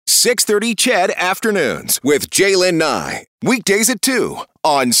6:30 CHED Afternoons with Jaylen Nye. Weekdays at 2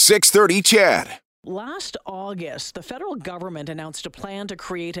 on 6:30 CHED. Last August, the federal government announced a plan to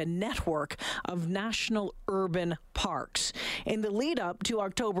create a network of national urban parks. In the lead up to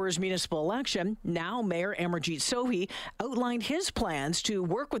October's municipal election, now Mayor Amarjeet Sohi outlined his plans to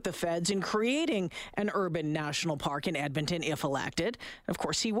work with the feds in creating an urban national park in Edmonton if elected. Of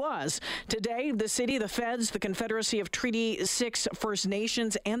course, he was. Today, the city, the feds, the Confederacy of Treaty 6 First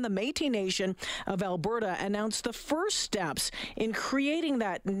Nations, and the Métis Nation of Alberta announced the first steps in creating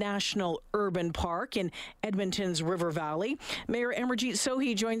that national urban park in Edmonton's River Valley. Mayor Amarjeet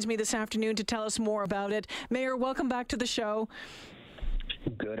Sohi joins me this afternoon to tell us more about it. Mayor, welcome back to the show.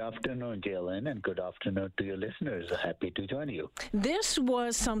 Good afternoon, Jaylen, and good afternoon to your listeners. Happy to join you. This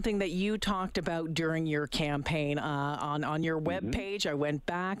was something that you talked about during your campaign on your webpage. I went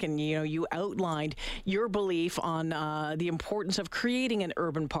back and you outlined your belief on the importance of creating an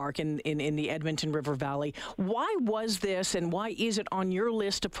urban park in the Edmonton River Valley. Why was this, and why is it on your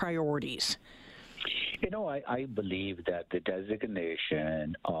list of priorities? I believe that the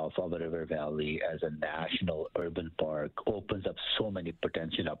designation of our River Valley as a national urban park opens up so many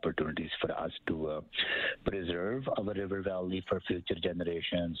potential opportunities for us to preserve our River Valley for future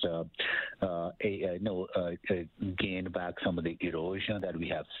generations, gain back some of the erosion that we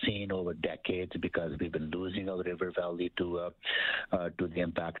have seen over decades because we've been losing our River Valley to the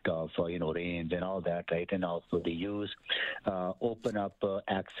impact of rains and all that, right? And also the use, open up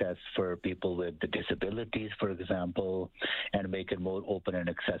access for people with disabilities, for example, and make it more open and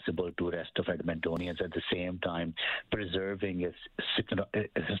accessible to the rest of Edmontonians, at the same time preserving its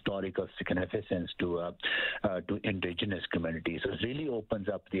historical significance to Indigenous communities. So it really opens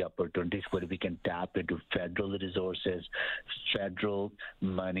up the opportunities where we can tap into federal resources, federal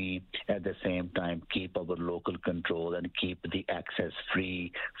money, at the same time keep our local control and keep the access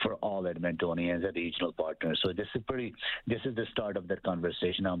free for all Edmontonians and regional partners. So this is the start of that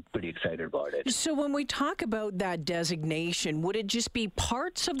conversation. I'm pretty excited about it. So when we talk about that designation, would it just be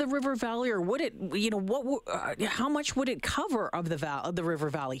parts of the River Valley, or would it, how much would it cover of the River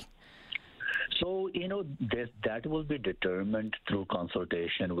Valley? So, that will be determined through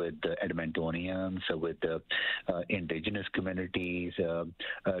consultation with the Edmontonians, with the Indigenous communities,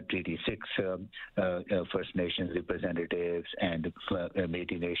 Treaty 6 First Nations representatives, and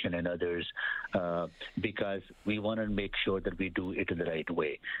Métis Nation and others, because we want to make sure that we do it in the right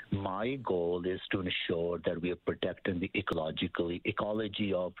way. My goal is to ensure that we are protecting the ecology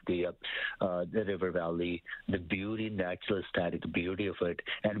of the River Valley, the beauty, natural static beauty of it,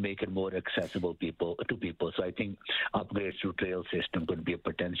 and make it more accessible to people. So I think upgrades to trail system could be a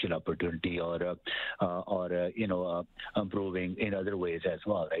potential opportunity, or improving in other ways as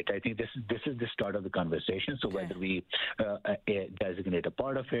well, right? I think this is the start of the conversation. So whether we designate a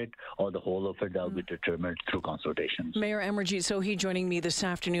part of it or the whole of it, that will be determined through consultations. Mayor Amarjeet Sohi joining me this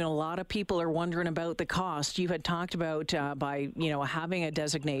afternoon. A lot of people are wondering about the cost. You had talked about by having a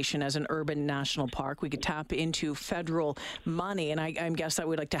designation as an urban national park, we could tap into federal money, and I guess that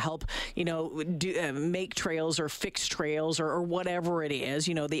would like to help make trails or fix trails or whatever it is,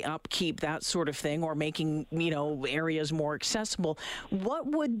 the upkeep, that sort of thing, or making, areas more accessible. What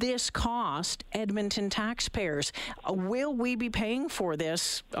would this cost Edmonton taxpayers? Will we be paying for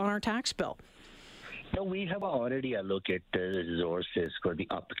this on our tax bill? No, we have already allocated resources for the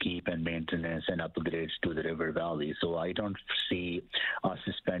upkeep and maintenance and upgrades to the River Valley. So I don't see us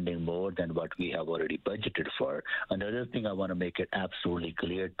spending more than what we have already budgeted for. Another thing I want to make it absolutely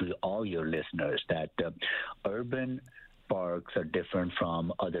clear to all your listeners that urban parks are different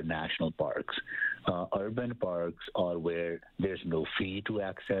from other national parks. Urban parks are where there's no fee to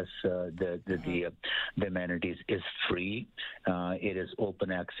access the amenities. Is free. It is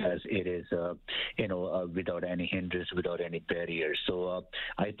open access. It is without any hindrance, without any barriers. So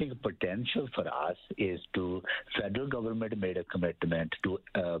I think potential for us is federal government made a commitment to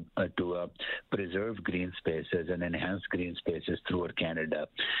preserve green spaces and enhance green spaces throughout Canada,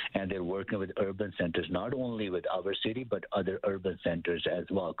 and they're working with urban centers, not only with our city but other urban centers as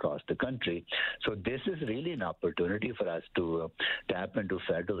well across the country. So this is really an opportunity for us to tap into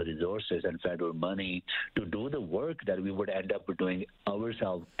federal resources and federal money to do the work that we would end up doing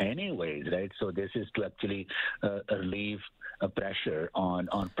ourselves anyways, right? So this is to actually relieve pressure on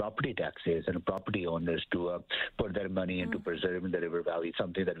property taxes and property owners to put their money into preserving the River Valley,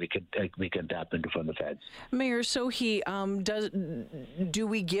 something that we can tap into from the feds. Mayor Sohi, do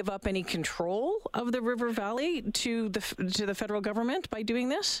we give up any control of the River Valley to the federal government by doing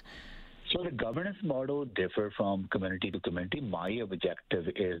this? So the governance model differ from community to community. My objective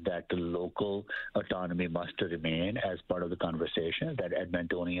is that the local autonomy must remain as part of the conversation, that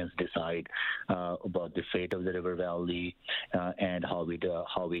Edmontonians decide about the fate of the river valley and how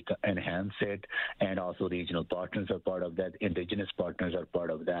we enhance it, and also regional partners are part of that, indigenous partners are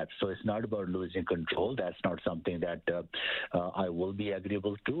part of that. So it's not about losing control. That's not something that I will be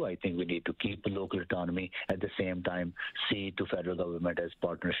agreeable to. I think we need to keep local autonomy, at the same time see to federal government as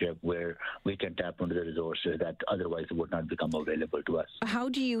partnership where we can tap into the resources that otherwise would not become available to us. How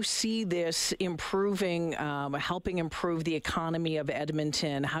do you see this improving, helping improve the economy of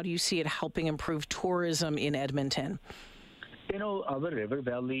Edmonton? How do you see it helping improve tourism in Edmonton? You know, our river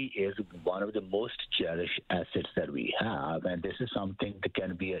valley is one of the most cherished assets that we have, and this is something that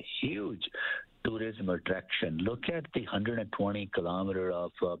can be a huge tourism attraction. Look at the 120 kilometer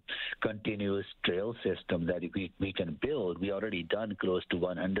of continuous trail system that we can build. We already done close to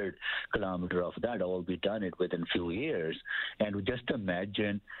 100 kilometer of that. All we done it within few years. And just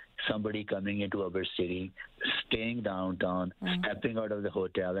imagine somebody coming into our city, staying downtown, stepping out of the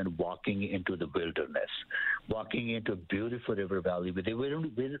hotel and walking into the wilderness, walking into a beautiful river valley where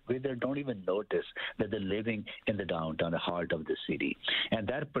they don't even notice that they're living in the downtown, the heart of the city. And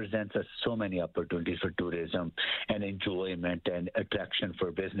that presents us so many opportunities for tourism and enjoyment and attraction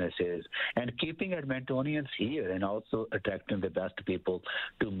for businesses, and keeping Edmontonians here and also attracting the best people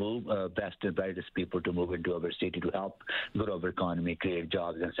to move, best and brightest people to move into our city to help grow our economy, create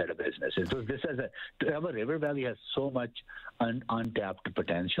jobs and set up businesses. So this as our river valley has so much untapped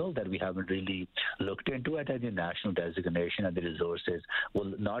potential that we haven't really looked into it. As a national designation and the resources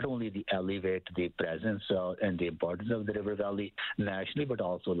will not only elevate the presence and the importance of the river valley nationally, but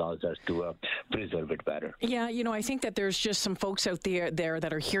also allows us to preserve it better. Yeah, you know, I think that there's just some folks out there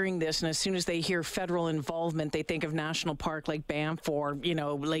that are hearing this, and as soon as they hear federal involvement, they think of national park like Banff or, you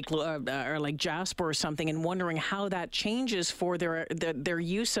know, or like Jasper or something, and wondering how that changes for their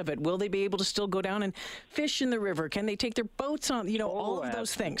use of it. Will they be able to still go down and fish in the river? Can they take their boats on? You know, all of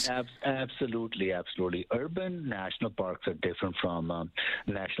those things. Absolutely. Urban national parks are different from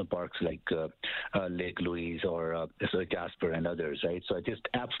national parks like Lake Louise or Jasper and others, right? So it's just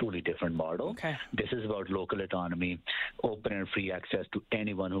absolutely different model. Okay. This is about local autonomy, open and free access to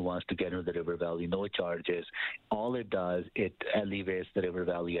anyone who wants to get into the river valley, no charges. All it does, it elevates the river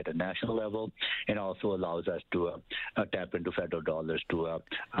valley at a national level and also allows us to tap into federal dollars to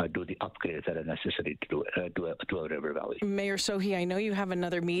do the upgrades that are necessary to our river valley. Mayor Sohi, I know you have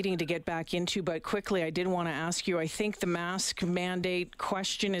another meeting to get back into, but quickly, I did want to ask you, I think the mask mandate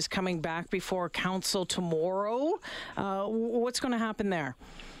question is coming back before council tomorrow. What's going to happen there?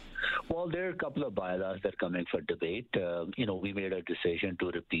 Well, there are a couple of bylaws that are coming for debate. We made a decision to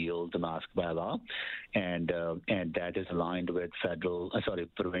repeal the mask bylaw, and that is aligned with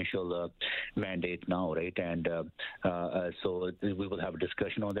provincial mandate now, right? And so we will have a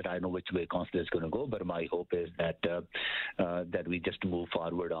discussion on that. I know which way council is going to go, but my hope is that that we just move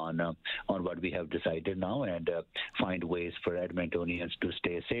forward on what we have decided now and find ways for Edmontonians to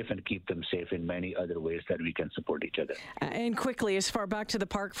stay safe and keep them safe in many other ways that we can support each other. And quickly, as far back to the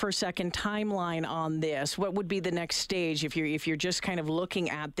park for a second, timeline on this. What would be the next stage if you're just kind of looking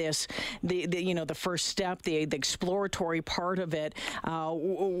at this, the first step, the exploratory part of it?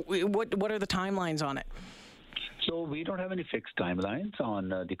 What are the timelines on it? So we don't have any fixed timelines on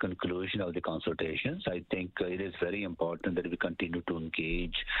the conclusion of the consultations. I think it is very important that we continue to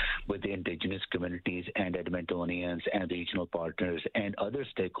engage with the indigenous communities and Edmontonians and regional partners and other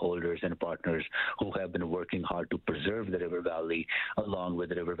stakeholders and partners who have been working hard to preserve the River Valley along with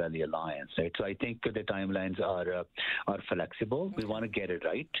the River Valley Alliance. Right? So I think the timelines are flexible. We want to get it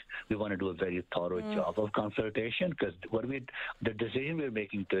right. We want to do a very thorough job of consultation because the decision we're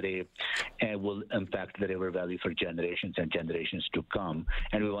making today will impact the River Valley for generations and generations to come,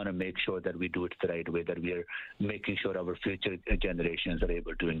 and we want to make sure that we do it the right way, that we are making sure our future generations are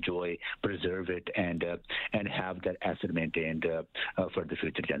able to enjoy, preserve it, and have that asset maintained for the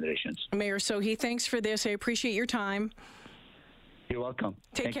future generations. Mayor Sohi, thanks for this. I appreciate your time. You're welcome.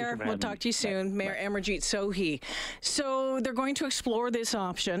 Take care. We'll talk to you soon. Mayor Amarjeet Sohi. So they're going to explore this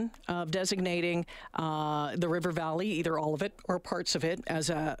option of designating the River Valley, either all of it or parts of it, as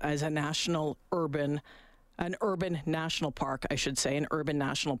a national an urban national park, I should say, an urban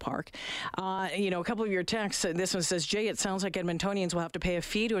national park. A couple of your texts, this one says, Jay, it sounds like Edmontonians will have to pay a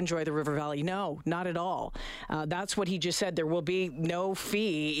fee to enjoy the River Valley. No, not at all. That's what he just said. There will be no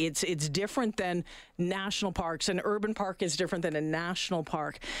fee. It's different than national parks. An urban park is different than a national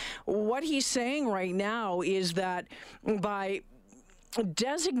park. What he's saying right now is that by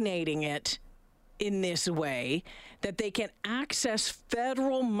designating it, in this way that they can access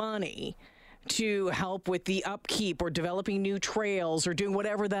federal money to help with the upkeep or developing new trails or doing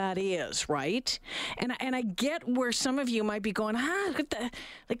whatever that is, right? And I get where some of you might be going, why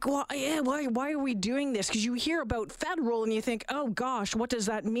are we doing this? Because you hear about federal and you think, oh gosh, what does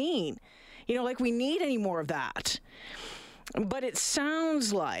that mean? Like we need any more of that. But it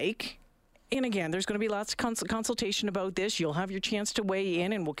sounds like, and again, there's going to be lots of consultation about this. You'll have your chance to weigh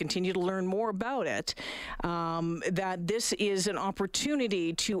in, and we'll continue to learn more about it, that this is an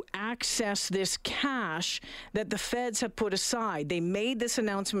opportunity to access this cash that the feds have put aside. They made this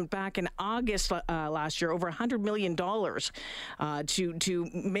announcement back in August last year, over $100 million to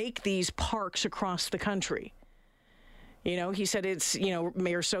make these parks across the country. He said it's,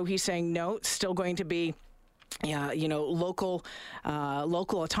 Mayor Sohi saying, no, it's still going to be, local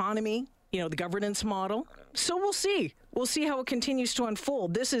autonomy. The governance model. So we'll see. We'll see how it continues to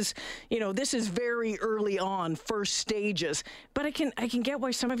unfold. This is very early on, first stages. But I can get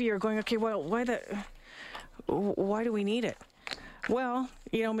why some of you are going, okay, well, why do we need it? Well,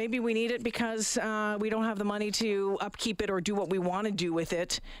 maybe we need it because we don't have the money to upkeep it or do what we want to do with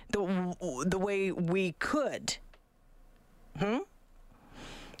it the way we could. Or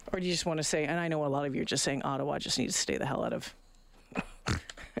do you just want to say, and I know a lot of you are just saying Ottawa just needs to stay the hell out of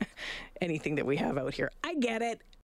anything that we have out here. I get it.